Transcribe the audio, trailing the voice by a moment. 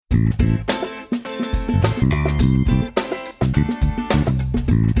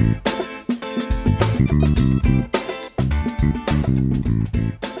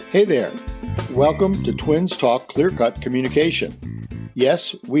Hey there. Welcome to Twins Talk Clear-Cut Communication.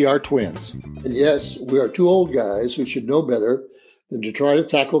 Yes, we are twins. And yes, we are two old guys who should know better than to try to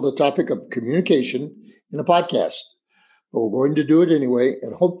tackle the topic of communication in a podcast. But we're going to do it anyway,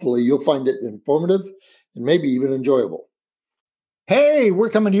 and hopefully you'll find it informative and maybe even enjoyable. Hey, we're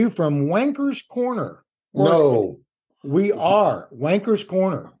coming to you from Wanker's Corner. No. We are Wanker's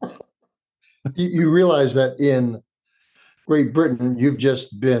Corner. You realize that in Great Britain, you've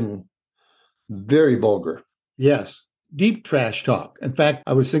just been very vulgar. Yes, deep trash talk. In fact,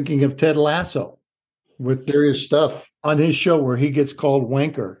 I was thinking of Ted Lasso with serious stuff on his show where he gets called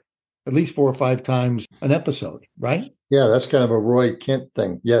wanker at least 4 or 5 times an episode, right? Yeah, that's kind of a Roy Kent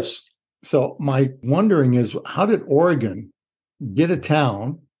thing. Yes. So my wondering is, how did Oregon get a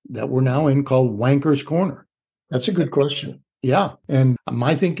town that we're now in called Wanker's Corner? That's a good question. Yeah. And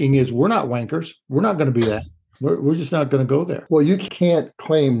my thinking is, we're not wankers. We're not going to be that. We're just not going to go there. Well, you can't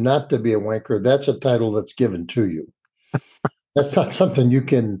claim not to be a wanker. That's a title that's given to you. That's not something you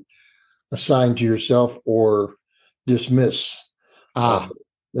can assign to yourself or dismiss.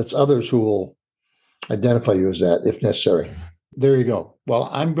 That's others who will identify you as that if necessary. There you go. Well,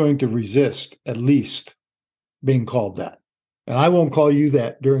 I'm going to resist at least being called that. And I won't call you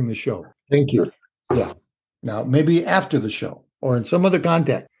that during the show. Thank you. Yeah. Now, maybe after the show or in some other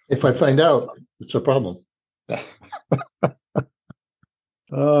context. If I find out, it's a problem.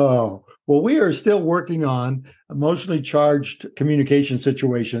 Oh, well, we are still working on emotionally charged communication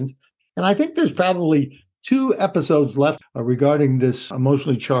situations. And I think there's probably 2 episodes left regarding this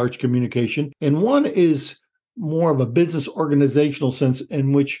emotionally charged communication. And one is more of a business organizational sense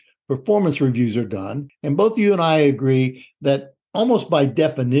in which performance reviews are done. And both you and I agree that almost by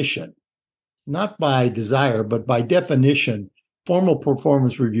definition, not by desire, but by definition, formal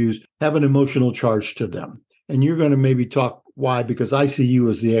performance reviews have an emotional charge to them. And you're going to maybe talk why, because I see you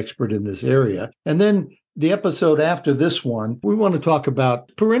as the expert in this area. And then the episode after this one, we want to talk about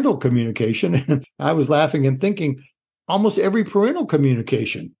parental communication. And I was laughing and thinking almost every parental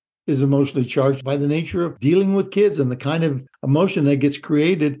communication is emotionally charged by the nature of dealing with kids and the kind of emotion that gets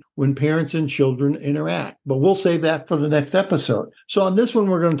created when parents and children interact. But we'll save that for the next episode. So on this one,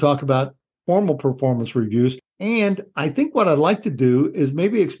 we're going to talk about formal performance reviews. And I think what I'd like to do is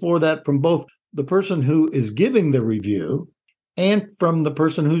maybe explore that from both the person who is giving the review and from the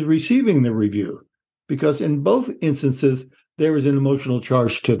person who's receiving the review, because in both instances, there is an emotional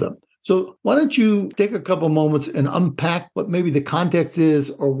charge to them. So why don't you take a couple moments and unpack what maybe the context is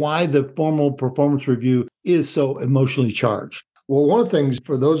or why the formal performance review is so emotionally charged? Well, one of the things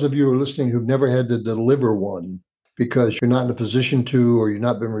for those of you who are listening who've never had to deliver one, because you're not in a position to, or you've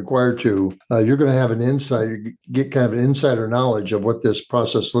not been required to, you're going to have an insight, get kind of an insider knowledge of what this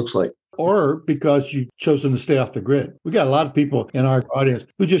process looks like. Or because you've chosen to stay off the grid. We got a lot of people in our audience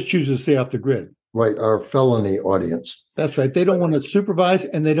who just choose to stay off the grid. Right, our felony audience. That's right. They don't want to supervise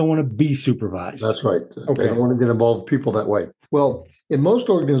and they don't want to be supervised. That's right. Okay. They don't want to get involved with people that way. Well, in most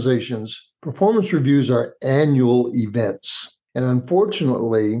organizations, performance reviews are annual events. And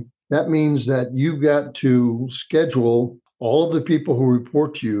unfortunately, that means that you've got to schedule all of the people who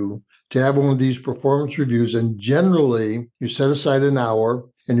report to you to have one of these performance reviews. And generally, you set aside an hour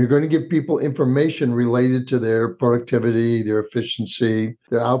and you're going to give people information related to their productivity, their efficiency,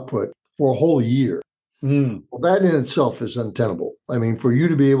 their output for a whole year. Well, that in itself is untenable. I mean, for you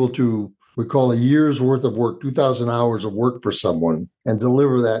to be able to recall a year's worth of work, 2,000 hours of work for someone, and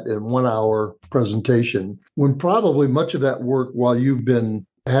deliver that in 1 hour presentation, when probably much of that work, while you've been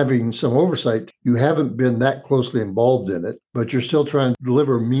having some oversight, you haven't been that closely involved in it, but you're still trying to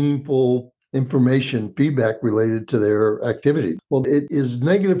deliver meaningful information, feedback related to their activity. Well, it is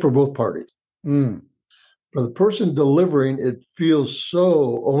negative for both parties. For the person delivering, it feels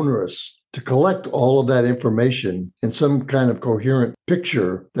so onerous to collect all of that information in some kind of coherent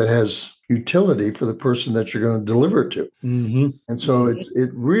picture that has utility for the person that you're going to deliver it to. And so it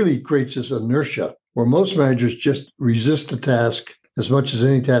really creates this inertia where most managers just resist the task as much as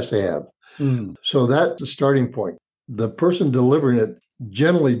any task they have. So that's the starting point. The person delivering it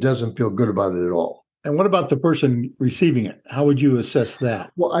generally doesn't feel good about it at all. And what about the person receiving it? How would you assess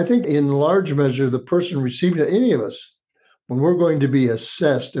that? Well, I think in large measure, the person receiving it, any of us, when we're going to be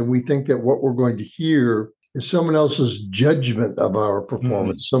assessed and we think that what we're going to hear is someone else's judgment of our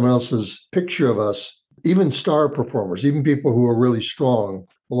performance, someone else's picture of us, even star performers, even people who are really strong,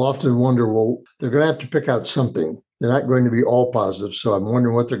 will often wonder, well, they're going to have to pick out something. They're not going to be all positive. So I'm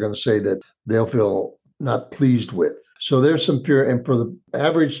wondering what they're going to say that they'll feel not pleased with. So there's some fear. And for the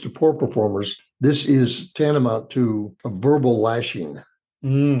average to poor performers, this is tantamount to a verbal lashing.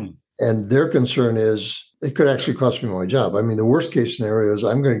 Mm. And their concern is it could actually cost me my job. I mean, the worst case scenario is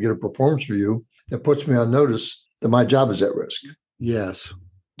I'm going to get a performance review that puts me on notice that my job is at risk. Yes.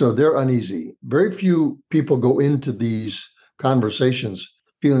 So they're uneasy. Very few people go into these conversations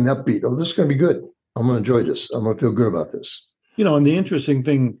feeling upbeat. Oh, this is going to be good. I'm going to enjoy this. I'm going to feel good about this. And the interesting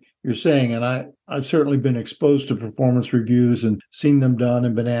thing you're saying, and I've certainly been exposed to performance reviews and seen them done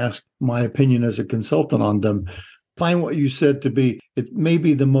and been asked my opinion as a consultant on them. Find what you said to be, it may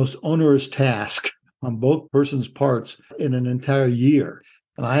be the most onerous task on both persons' parts in an entire year.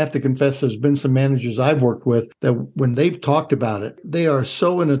 And I have to confess, there's been some managers I've worked with that when they've talked about it, they are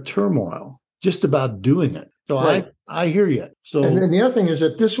so in a turmoil just about doing it. So right. I hear you. So, and the other thing is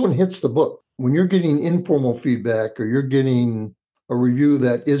that this one hits the book. When you're getting informal feedback or you're getting a review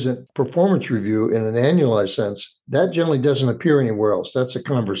that isn't performance review in an annualized sense, that generally doesn't appear anywhere else. That's a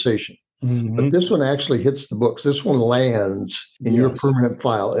conversation. Mm-hmm. But this one actually hits the books. This one lands in your permanent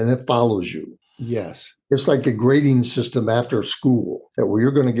file and it follows you. Yes. It's like a grading system after school that where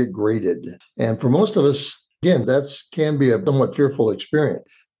you're going to get graded. And for most of us, again, that can be a somewhat fearful experience.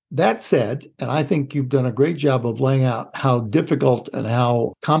 That said, and I think you've done a great job of laying out how difficult and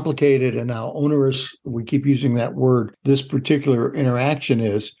how complicated and how onerous, we keep using that word, this particular interaction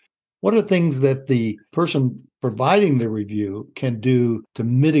is. What are things that the person providing the review can do to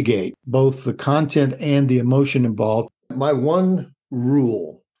mitigate both the content and the emotion involved? My one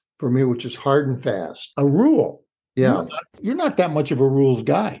rule for me, which is hard and fast. A rule? Yeah. You're not that much of a rules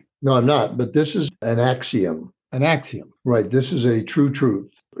guy. No, I'm not. But this is an axiom. An axiom. Right. This is a true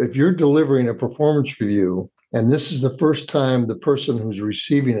truth. If you're delivering a performance review, and this is the first time the person who's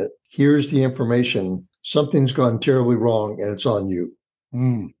receiving it hears the information, something's gone terribly wrong and it's on you.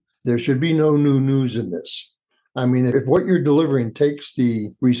 Mm. There should be no new news in this. I mean, if what you're delivering takes the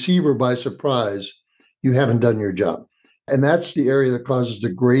receiver by surprise, you haven't done your job. And that's the area that causes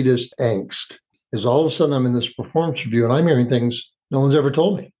the greatest angst, is all of a sudden I'm in this performance review and I'm hearing things no one's ever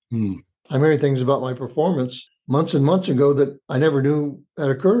told me. Mm. I'm hearing things about my performance months and months ago that I never knew had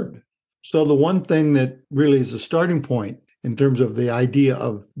occurred. So the one thing that really is a starting point in terms of the idea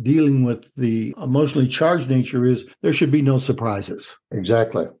of dealing with the emotionally charged nature is there should be no surprises.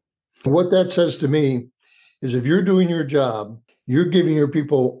 Exactly. What that says to me is if you're doing your job, you're giving your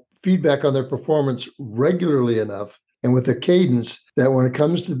people feedback on their performance regularly enough and with a cadence that when it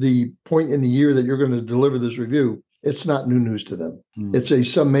comes to the point in the year that you're going to deliver this review, it's not new news to them. Mm. It's a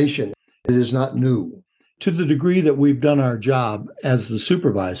summation. It is not new. To the degree that we've done our job as the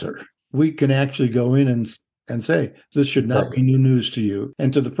supervisor, we can actually go in and say, this should not be new news to you.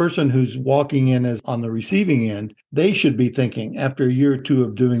 And to the person who's walking in as on the receiving end, they should be thinking, after a year or two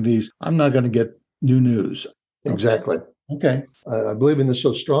of doing these, I'm not going to get new news. Exactly. Okay. I believe in this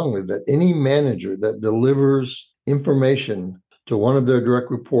so strongly that any manager that delivers information to one of their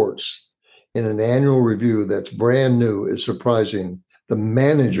direct reports in an annual review that's brand new is surprising. The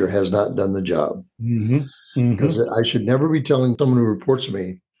manager has not done the job. Because I should never be telling someone who reports to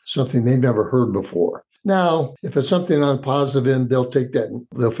me something they've never heard before. Now, if it's something on the positive end, they'll take that and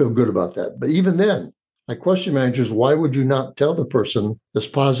they'll feel good about that. But even then, I question managers, why would you not tell the person this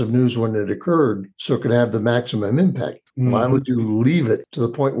positive news when it occurred so it could have the maximum impact? Mm-hmm. Why would you leave it to the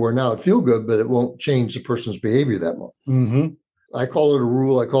point where now it feel good, but it won't change the person's behavior that much? Mm-hmm. I call it a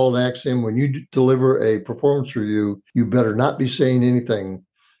rule. I call it an axiom. When you deliver a performance review, you better not be saying anything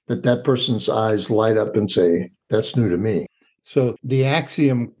that person's eyes light up and say, that's new to me. So the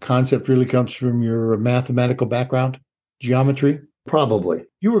axiom concept really comes from your mathematical background, geometry? Probably.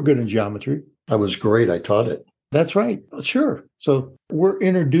 You were good in geometry. I was great. I taught it. That's right. Sure. So we're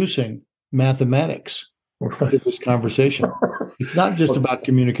introducing mathematics to this conversation. It's not just about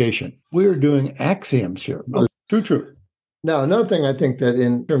communication. We're doing axioms here. True truth. Now, another thing I think that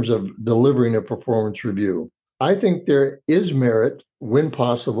in terms of delivering a performance review, I think there is merit when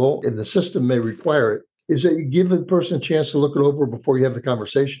possible, and the system may require it, is that you give the person a chance to look it over before you have the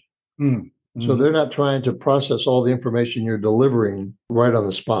conversation. Mm-hmm. So they're not trying to process all the information you're delivering right on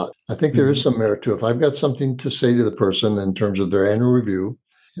the spot. I think there is some merit to it. If I've got something to say to the person in terms of their annual review,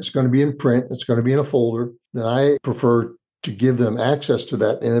 it's going to be in print, it's going to be in a folder, then I prefer to give them access to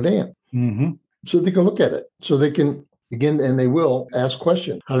that in advance. Mm-hmm. So they can look at it. So they can, again, and they will ask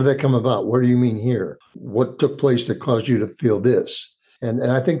questions. How did that come about? What do you mean here? What took place that caused you to feel this? And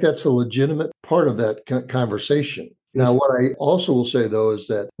I think that's a legitimate part of that conversation. Now, what I also will say, though, is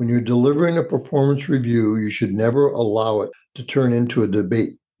that when you're delivering a performance review, you should never allow it to turn into a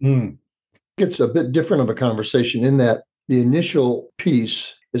debate. Mm. It's a bit different of a conversation in that the initial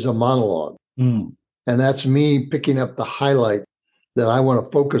piece is a monologue. Mm. And that's me picking up the highlight that I want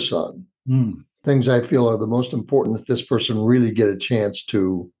to focus on. Things I feel are the most important that this person really get a chance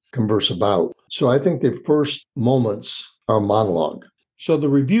to converse about. So I think the first moments are monologue. So the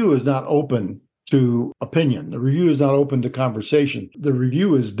review is not open to opinion. The review is not open to conversation. The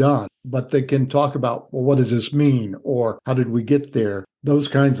review is done, but they can talk about, well, what does this mean? Or how did we get there? Those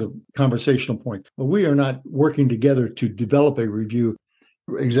kinds of conversational points. But we are not working together to develop a review.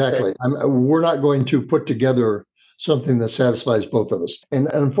 Exactly. We're not going to put together something that satisfies both of us. And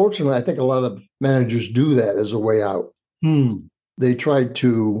unfortunately, I think a lot of managers do that as a way out. They try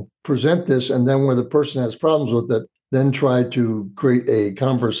to present this, and then when the person has problems with it, then try to create a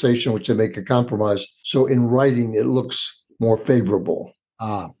conversation which they make a compromise. So in writing, it looks more favorable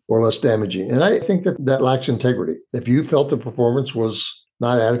or less damaging. And I think that lacks integrity. If you felt the performance was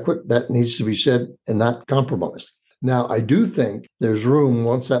not adequate, that needs to be said and not compromised. Now, I do think there's room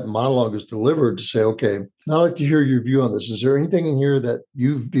once that monologue is delivered to say, okay, I'd like to hear your view on this. Is there anything in here that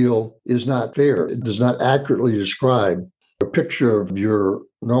you feel is not fair? It does not accurately describe a picture of your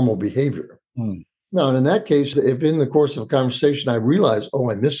normal behavior. Now, and in that case, if in the course of a conversation I realize,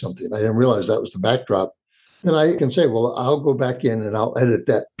 I missed something, I didn't realize that was the backdrop, then I can say, well, I'll go back in and I'll edit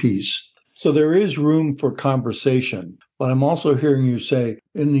that piece. So there is room for conversation. But I'm also hearing you say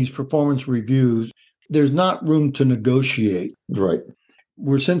in these performance reviews, there's not room to negotiate. Right.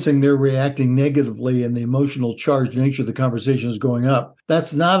 We're sensing they're reacting negatively and the emotional charged nature of the conversation is going up.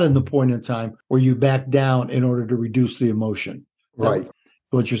 That's not in the point in time where you back down in order to reduce the emotion. Right. That's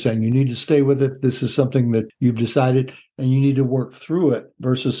what you're saying. You need to stay with it. This is something that you've decided and you need to work through it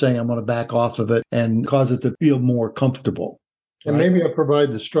versus saying, I'm going to back off of it and cause it to feel more comfortable. And maybe I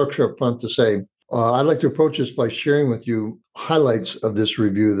provide the structure up front to say, I'd like to approach this by sharing with you highlights of this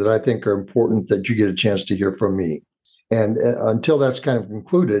review that I think are important that you get a chance to hear from me. And until that's kind of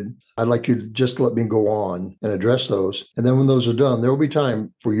concluded, I'd like you to just let me go on and address those. And then when those are done, there will be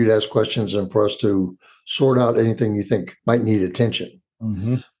time for you to ask questions and for us to sort out anything you think might need attention.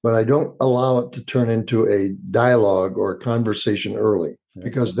 But I don't allow it to turn into a dialogue or a conversation early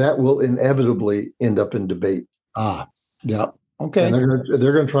because that will inevitably end up in debate. Yeah. Okay. And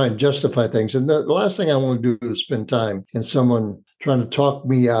they're going to try and justify things. And the last thing I want to do is spend time in someone trying to talk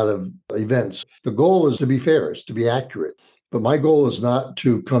me out of events. The goal is to be fair, is to be accurate. But my goal is not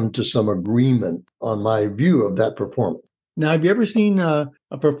to come to some agreement on my view of that performance. Now, have you ever seen a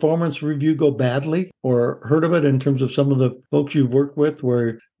performance review go badly or heard of it in terms of some of the folks you've worked with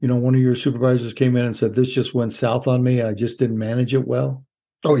where, one of your supervisors came in and said, this just went south on me. I just didn't manage it well?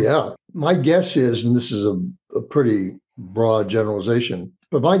 Oh, yeah. My guess is, and this is a pretty broad generalization,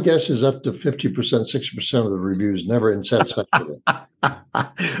 but my guess is up to 50%, 60% of the reviews never end satisfactorily.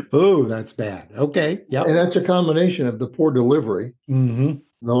 Oh, that's bad. Okay. Yeah. And that's a combination of the poor delivery, the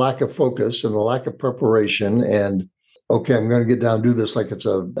lack of focus and the lack of preparation. And, okay, I'm going to get down and do this like it's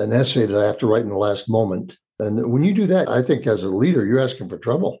an essay that I have to write in the last moment. And when you do that, I think as a leader, you're asking for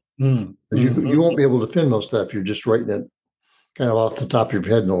trouble. You won't be able to defend most of that if you're just writing it kind of off the top of your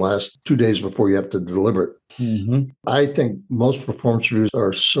head in the last 2 days before you have to deliver it. I think most performance reviews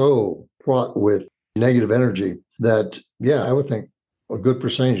are so fraught with negative energy that, I would think a good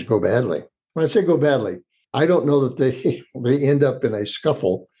percentage go badly. When I say go badly, I don't know that they end up in a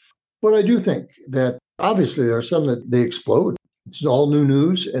scuffle, but I do think that obviously there are some that they explode. It's all new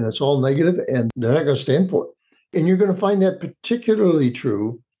news and it's all negative and they're not going to stand for it. And you're going to find that particularly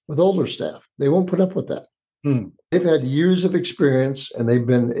true with older staff. They won't put up with that. They've had years of experience and they've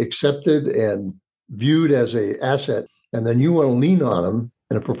been accepted and viewed as an asset. And then you want to lean on them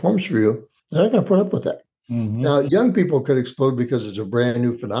in a performance review, they're not going to put up with that. Now, young people could explode because it's a brand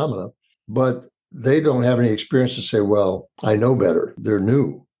new phenomenon, but they don't have any experience to say, well, I know better. They're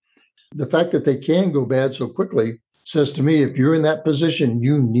new. The fact that they can go bad so quickly says to me, if you're in that position,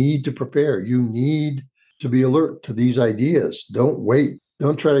 you need to prepare. You need to be alert to these ideas. Don't wait.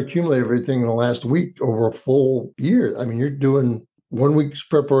 Don't try to accumulate everything in the last week over a full year. I mean, you're doing 1 week's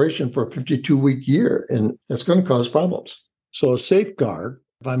preparation for a 52-week year, and that's going to cause problems. So a safeguard,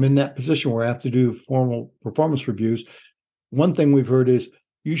 if I'm in that position where I have to do formal performance reviews, one thing we've heard is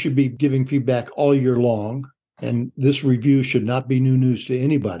you should be giving feedback all year long, and this review should not be new news to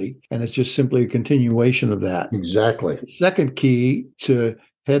anybody, and it's just simply a continuation of that. Exactly. The second key to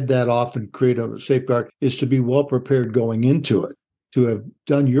head that off and create a safeguard is to be well prepared going into it, to have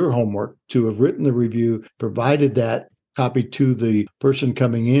done your homework, to have written the review, provided that copy to the person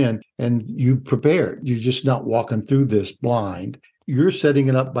coming in, and you prepared. You're just not walking through this blind. you're setting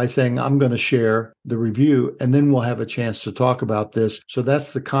it up by saying, I'm going to share the review, and then we'll have a chance to talk about this. So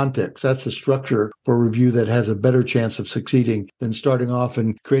that's the context. That's the structure for a review that has a better chance of succeeding than starting off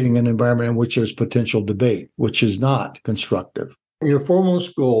and creating an environment in which there's potential debate, which is not constructive. Your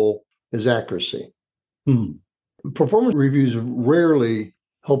foremost goal is accuracy. Performance reviews rarely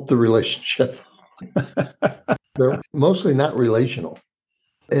help the relationship. They're mostly not relational.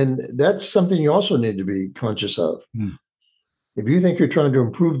 And that's something you also need to be conscious of. If you think you're trying to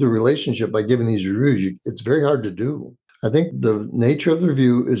improve the relationship by giving these reviews, it's very hard to do. I think the nature of the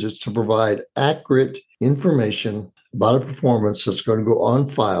review is it's to provide accurate information about a performance that's going to go on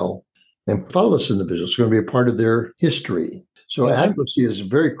file and follow this individual. It's going to be a part of their history. So accuracy is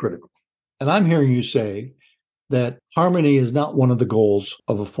very critical. And I'm hearing you say that harmony is not one of the goals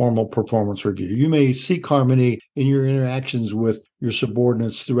of a formal performance review. You may seek harmony in your interactions with your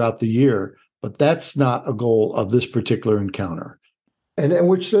subordinates throughout the year, but that's not a goal of this particular encounter. And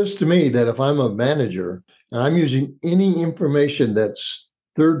which says to me that if I'm a manager and I'm using any information that's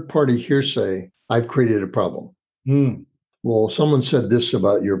third-party hearsay, I've created a problem. Well, someone said this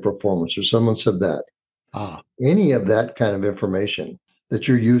about your performance, or someone said that. Any of that kind of information that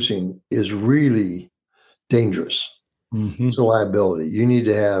you're using is really dangerous. It's a liability. You need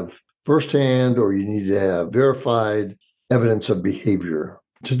to have firsthand, or you need to have verified evidence of behavior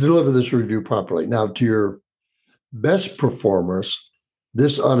to deliver this review properly. Now, to your best performers,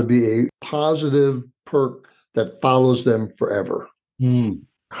 this ought to be a positive perk that follows them forever.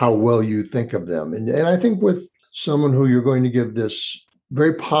 How well you think of them. And I think with someone who you're going to give this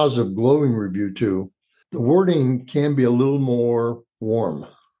very positive, glowing review to, the wording can be a little more warm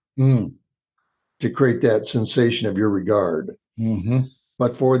to create that sensation of your regard.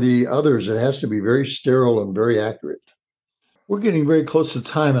 But for the others, it has to be very sterile and very accurate. We're getting very close to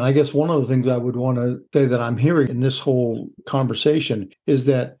time. And I guess one of the things I would want to say that I'm hearing in this whole conversation is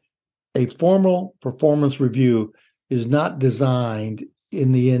that a formal performance review is not designed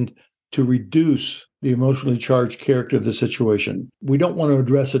in the end to reduce the emotionally charged character of the situation. We don't want to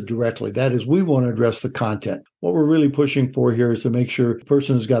address it directly. That is, we want to address the content. What we're really pushing for here is to make sure the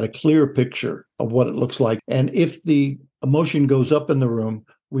person has got a clear picture of what it looks like. And if the emotion goes up in the room,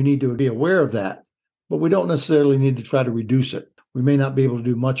 we need to be aware of that. But we don't necessarily need to try to reduce it. We may not be able to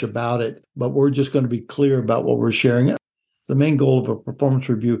do much about it, but we're just going to be clear about what we're sharing. The main goal of a performance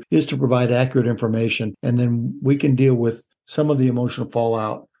review is to provide accurate information, and then we can deal with some of the emotional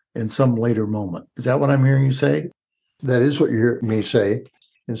fallout in some later moment. Is that what I'm hearing you say? That is what you hear me say.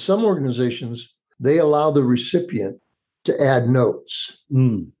 In some organizations, they allow the recipient to add notes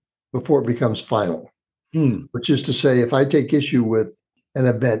before it becomes final, which is to say, if I take issue with an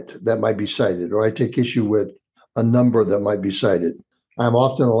event that might be cited, or I take issue with a number that might be cited, I'm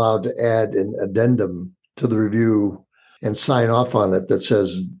often allowed to add an addendum to the review and sign off on it that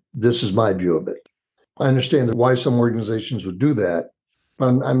says, this is my view of it. I understand why some organizations would do that, but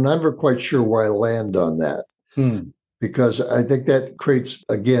I'm never quite sure where I land on that. Because I think that creates,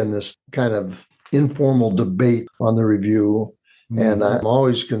 again, this kind of informal debate on the review. And I'm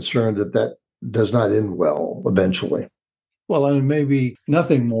always concerned that that does not end well eventually. Well, and maybe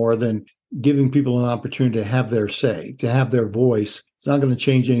nothing more than giving people an opportunity to have their say, to have their voice. It's not going to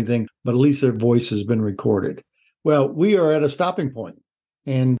change anything, but at least their voice has been recorded. Well, we are at a stopping point.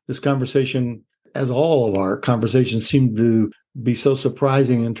 And this conversation, as all of our conversations, seem to be so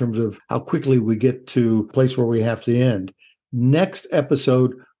surprising in terms of how quickly we get to a place where we have to end. Next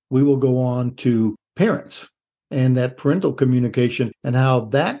episode, we will go on to parents and that parental communication and how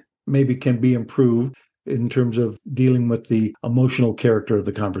that maybe can be improved in terms of dealing with the emotional character of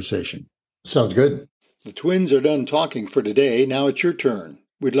the conversation. Sounds good. The twins are done talking for today. Now it's your turn.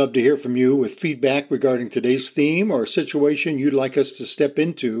 We'd love to hear from you with feedback regarding today's theme or a situation you'd like us to step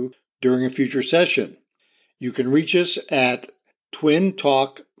into during a future session. You can reach us at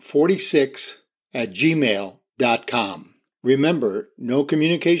twintalk46@gmail.com. Remember, no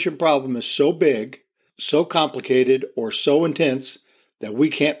communication problem is so big, so complicated, or so intense that we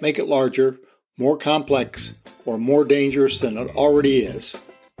can't make it larger, more complex, or more dangerous than it already is,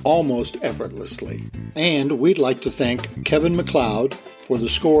 almost effortlessly. And we'd like to thank Kevin MacLeod for the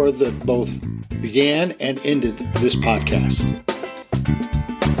score that both began and ended this podcast.